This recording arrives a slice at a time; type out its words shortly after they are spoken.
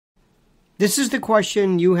This is the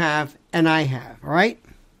question you have and I have, all right?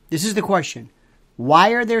 This is the question.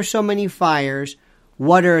 Why are there so many fires?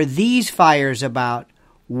 What are these fires about?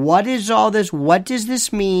 What is all this? What does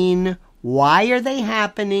this mean? Why are they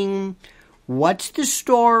happening? What's the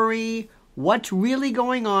story? What's really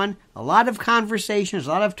going on? A lot of conversations, a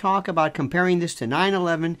lot of talk about comparing this to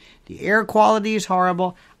 9/11. The air quality is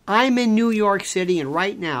horrible. I'm in New York City, and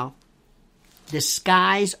right now, the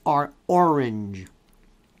skies are orange.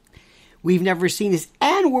 We've never seen this.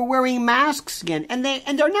 And we're wearing masks again. And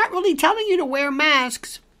they're not really telling you to wear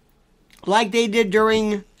masks like they did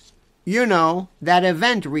during, that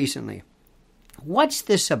event recently. What's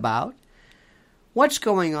this about? What's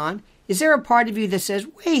going on? Is there a part of you that says,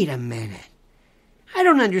 wait a minute, I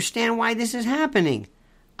don't understand why this is happening?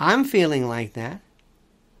 I'm feeling like that.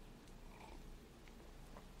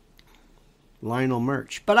 Lionel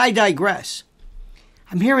Murch. But I digress.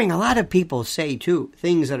 I'm hearing a lot of people say, too,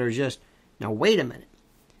 things that are just, now wait a minute.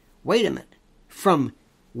 From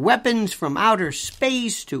weapons from outer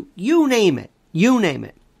space to you name it.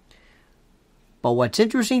 But what's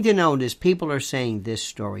interesting to note is people are saying this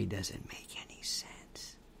story doesn't make any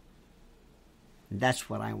sense. That's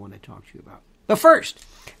what I want to talk to you about. But first,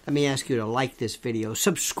 let me ask you to like this video,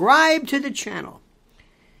 subscribe to the channel,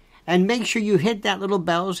 and make sure you hit that little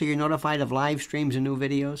bell so you're notified of live streams and new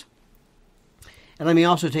videos. And let me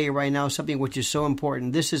also tell you right now something which is so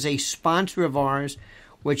important. This is a sponsor of ours,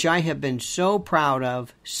 which I have been so proud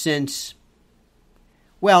of since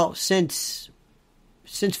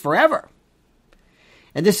forever.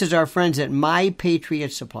 And this is our friends at My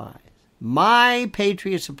Patriot Supply. My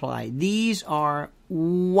Patriot Supply. These are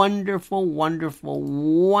wonderful, wonderful,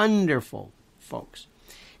 wonderful folks.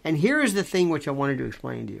 And here is the thing which I wanted to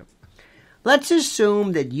explain to you. Let's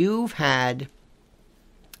assume that you've had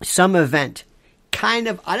some event, kind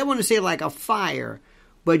of, I don't want to say like a fire,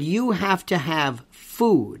 but you have to have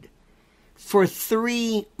food for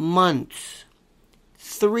 3 months.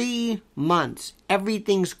 3 months.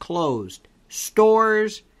 Everything's closed.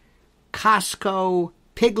 Stores, Costco,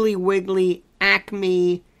 Piggly Wiggly,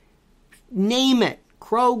 Acme, name it,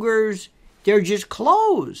 Kroger's, they're just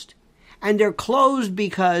closed. And they're closed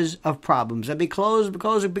because of problems. They'll be closed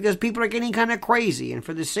because people are getting kind of crazy. And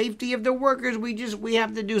for the safety of the workers, we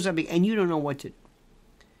have to do something. And you don't know what to do.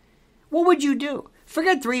 What would you do?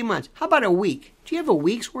 Forget 3 months. How about a week? Do you have a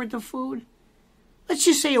week's worth of food? Let's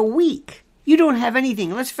just say a week. You don't have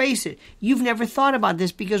anything. Let's face it. You've never thought about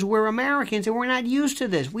this because we're Americans and we're not used to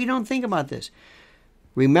this. We don't think about this.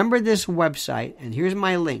 Remember this website, and here's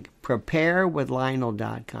my link,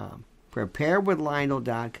 preparewithlionel.com.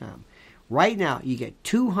 Preparewithlionel.com. Right now, you get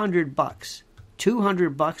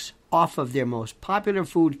 $200 off of their most popular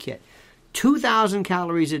food kit. 2,000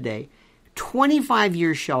 calories a day,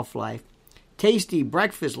 25-year shelf life, tasty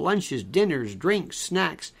breakfast, lunches, dinners, drinks,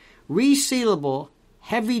 snacks, resealable,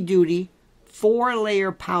 heavy-duty,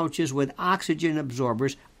 4-layer pouches with oxygen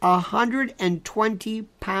absorbers, 120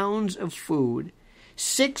 pounds of food,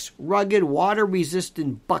 6 rugged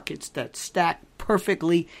water-resistant buckets that stack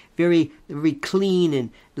perfectly, very, very clean and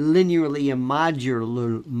linearly and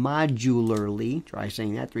modularly. Try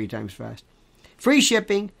saying that 3 times fast. Free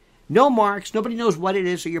shipping, no marks, nobody knows what it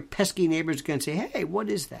is, so your pesky neighbors can say, hey, what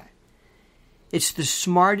is that? It's the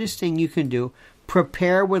smartest thing you can do.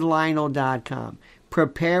 Preparewithlionel.com.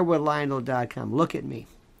 Preparewithlionel.com. Look at me.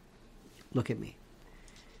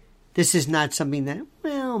 This is not something that,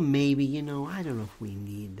 well, maybe, I don't know if we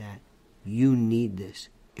need that. You need this.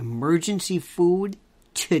 Emergency food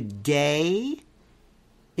today,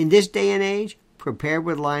 in this day and age,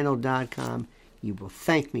 preparewithlionel.com. You will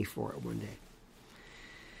thank me for it one day.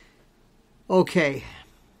 Okay.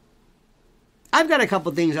 I've got a couple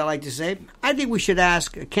things I'd like to say. I think we should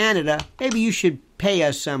ask Canada, maybe you should pay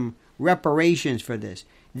us some reparations for this.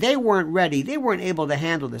 They weren't ready. They weren't able to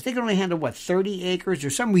handle this. They could only handle, 30 acres or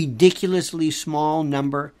some ridiculously small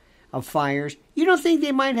number of fires. You don't think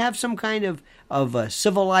they might have some kind of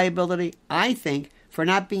civil liability? I think for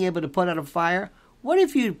not being able to put out a fire. What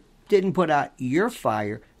if you didn't put out your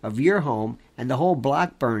fire of your home and the whole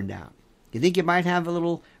block burned out? You think you might have a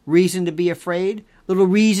little reason to be afraid? A little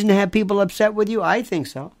reason to have people upset with you? I think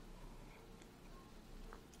so.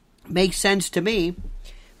 Makes sense to me.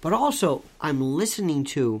 But also, I'm listening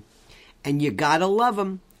to, and you gotta love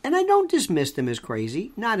them. And I don't dismiss them as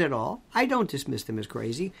crazy. Not at all. I don't dismiss them as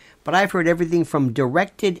crazy. But I've heard everything from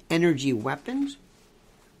directed energy weapons.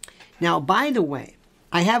 Now, by the way,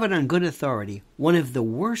 I have it on good authority. One of the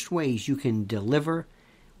worst ways you can deliver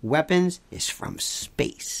weapons is from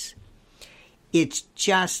space. It's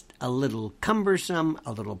just a little cumbersome,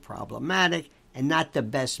 a little problematic, and not the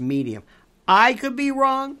best medium. I could be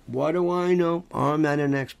wrong. What do I know? I'm not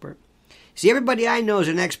an expert. See, everybody I know is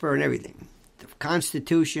an expert in everything. The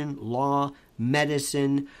Constitution, law,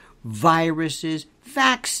 medicine, viruses,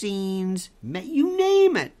 vaccines, you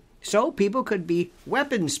name it. So people could be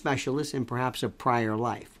weapons specialists in perhaps a prior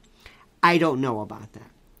life. I don't know about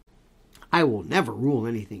that. I will never rule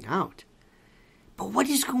anything out. But what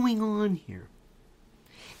is going on here?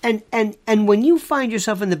 And when you find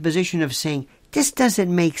yourself in the position of saying, this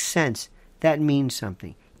doesn't make sense, that means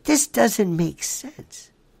something. This doesn't make sense.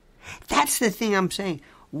 That's the thing I'm saying.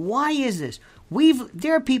 Why is this?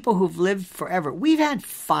 There are people who've lived forever. We've had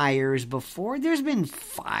fires before. There's been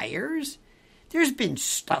fires. There's been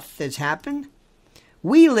stuff that's happened.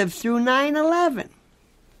 We lived through 9/11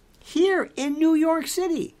 here in New York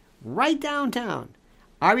City, right downtown.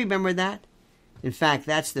 I remember that. In fact,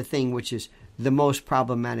 that's the thing which is the most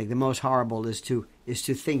problematic, the most horrible, is to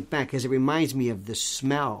think back, because it reminds me of the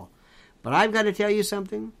smell. But I've got to tell you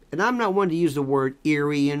something, and I'm not one to use the word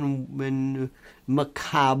eerie and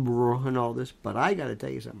macabre and all this, but I got to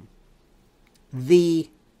tell you something.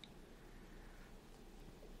 The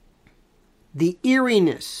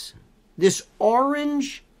eeriness, this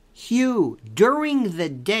orange hue during the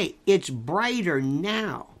day, it's brighter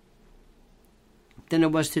now than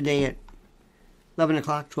it was today at 11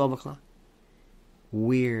 o'clock, 12 o'clock.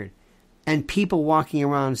 Weird. And people walking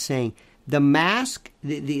around saying, the mask,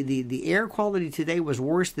 the air quality today was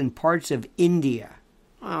worse than parts of India.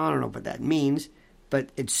 Well, I don't know what that means, but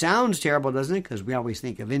it sounds terrible, doesn't it? Because we always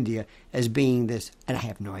think of India as being this, and I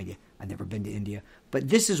have no idea. I've never been to India. But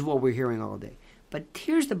this is what we're hearing all day. But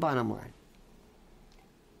here's the bottom line.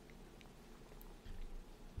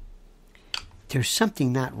 There's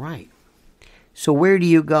something not right. So where do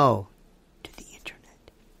you go? To the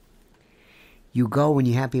internet. You go when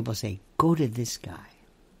you have people say, go to this guy.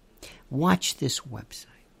 Watch this website.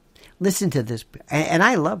 Listen to this. And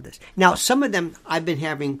I love this. Now, some of them, I've been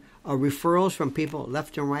having referrals from people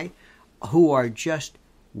left and right who are just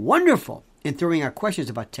wonderful in throwing out questions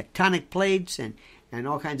about tectonic plates and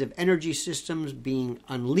all kinds of energy systems being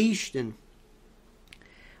unleashed. And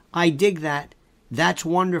I dig that. That's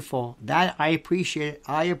wonderful. That I appreciate it.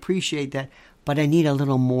 I appreciate that. But I need a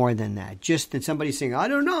little more than that. Just that somebody saying, I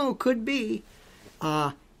don't know, could be.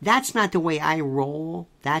 That's not the way I roll.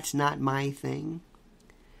 That's not my thing.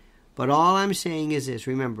 But all I'm saying is this.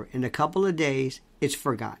 Remember, in a couple of days, it's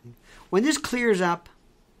forgotten. When this clears up,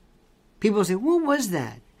 people say, what was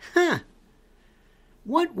that? Huh.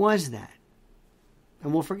 What was that?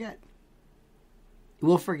 And we'll forget.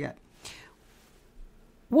 We'll forget.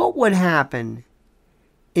 What would happen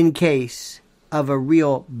in case of a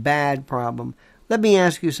real bad problem? Let me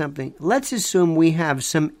ask you something. Let's assume we have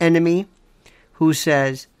some enemy who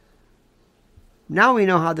says, now we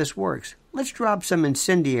know how this works. Let's drop some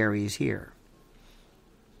incendiaries here.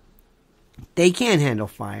 They can't handle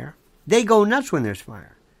fire. They go nuts when there's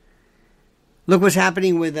fire. Look what's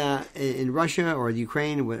happening with in Russia or the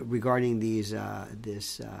Ukraine regarding these in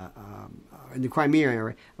the Crimea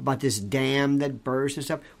area about this dam that burst and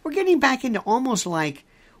stuff. We're getting back into almost like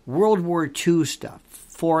World War II stuff.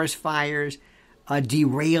 Forest fires,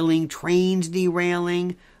 derailing, trains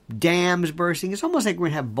derailing, dams bursting. It's almost like we're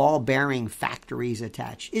going to have ball bearing factories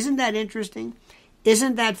attached. Isn't that interesting?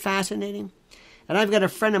 Isn't that fascinating? And I've got a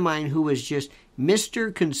friend of mine who is just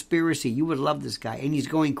Mr. Conspiracy. You would love this guy. And he's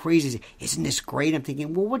going crazy. Isn't this great? I'm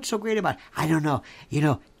thinking, well, what's so great about it? I don't know.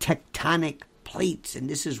 Tectonic plates. And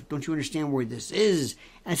this is, don't you understand where this is?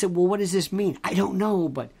 And I said, well, what does this mean? I don't know.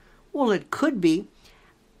 But, well, it could be.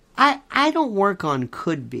 I don't work on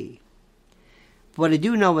could be. What I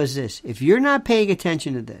do know is this. If you're not paying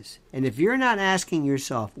attention to this, and if you're not asking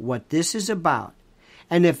yourself what this is about,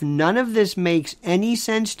 and if none of this makes any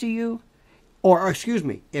sense to you,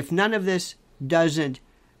 if none of this doesn't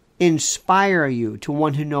inspire you to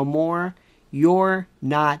want to know more, you're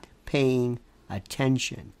not paying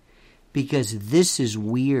attention. Because this is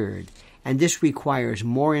weird, and this requires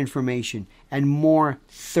more information and more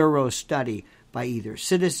thorough study by either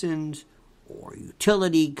citizens or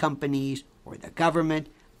utility companies or the government,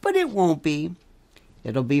 but it won't be.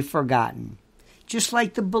 It'll be forgotten. Just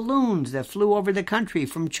like the balloons that flew over the country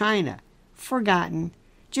from China. Forgotten.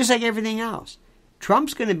 Just like everything else.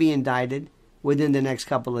 Trump's going to be indicted within the next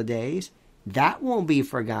couple of days. That won't be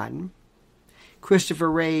forgotten. Christopher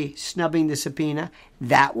Wray snubbing the subpoena.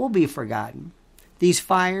 That will be forgotten. These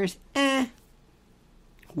fires,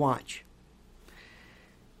 watch.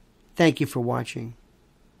 Thank you for watching.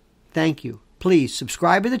 Thank you. Please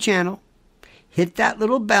subscribe to the channel. Hit that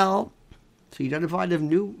little bell so you're notified of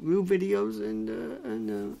new videos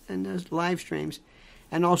and live streams.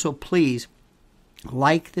 And also, please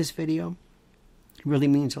like this video. It really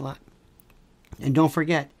means a lot. And don't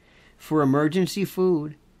forget, for emergency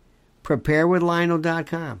food,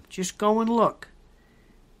 preparewithlionel.com. Just go and look.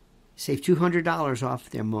 Save $200 off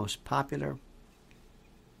their most popular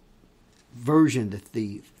version,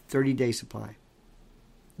 the 30-day supply.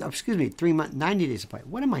 No, excuse me, 3-month, 90-day supply.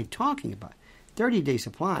 What am I talking about? 30-day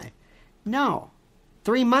supply? No,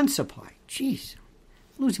 3-month supply. Jeez,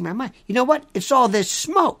 I'm losing my mind. You know what? It's all this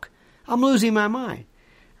smoke. I'm losing my mind.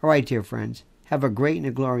 All right, dear friends, have a great and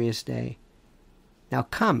a glorious day. Now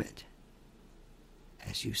comment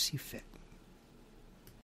as you see fit.